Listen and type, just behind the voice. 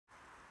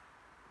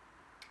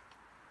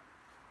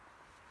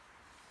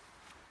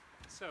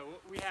So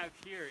what we have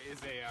here is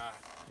a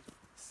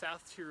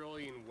South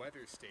Tyrolean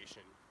weather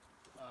station.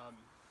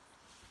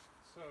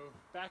 So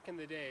back in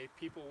the day,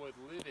 people would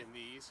live in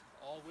these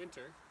all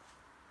winter,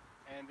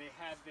 and they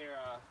had their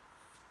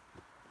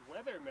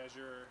weather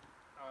measurer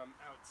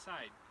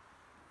outside.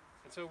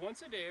 And so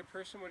once a day, a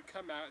person would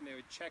come out and they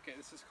would check it.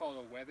 This is called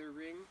a weather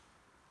ring.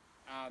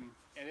 And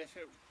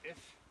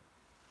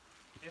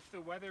if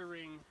the weather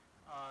ring,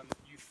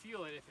 you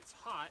feel it, if it's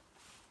hot,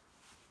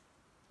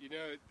 you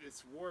know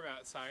it's warm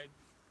outside.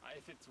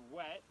 If it's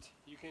wet,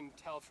 you can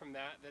tell from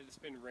that it's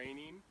been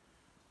raining.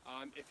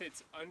 If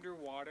it's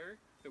underwater,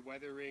 the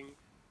weather ring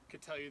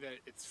could tell you that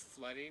it's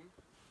flooding.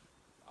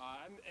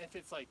 If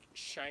it's like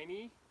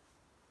shiny,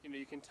 you know,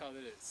 you can tell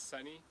that it's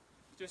sunny.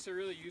 Just a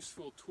really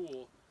useful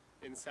tool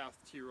in South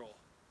Tyrol.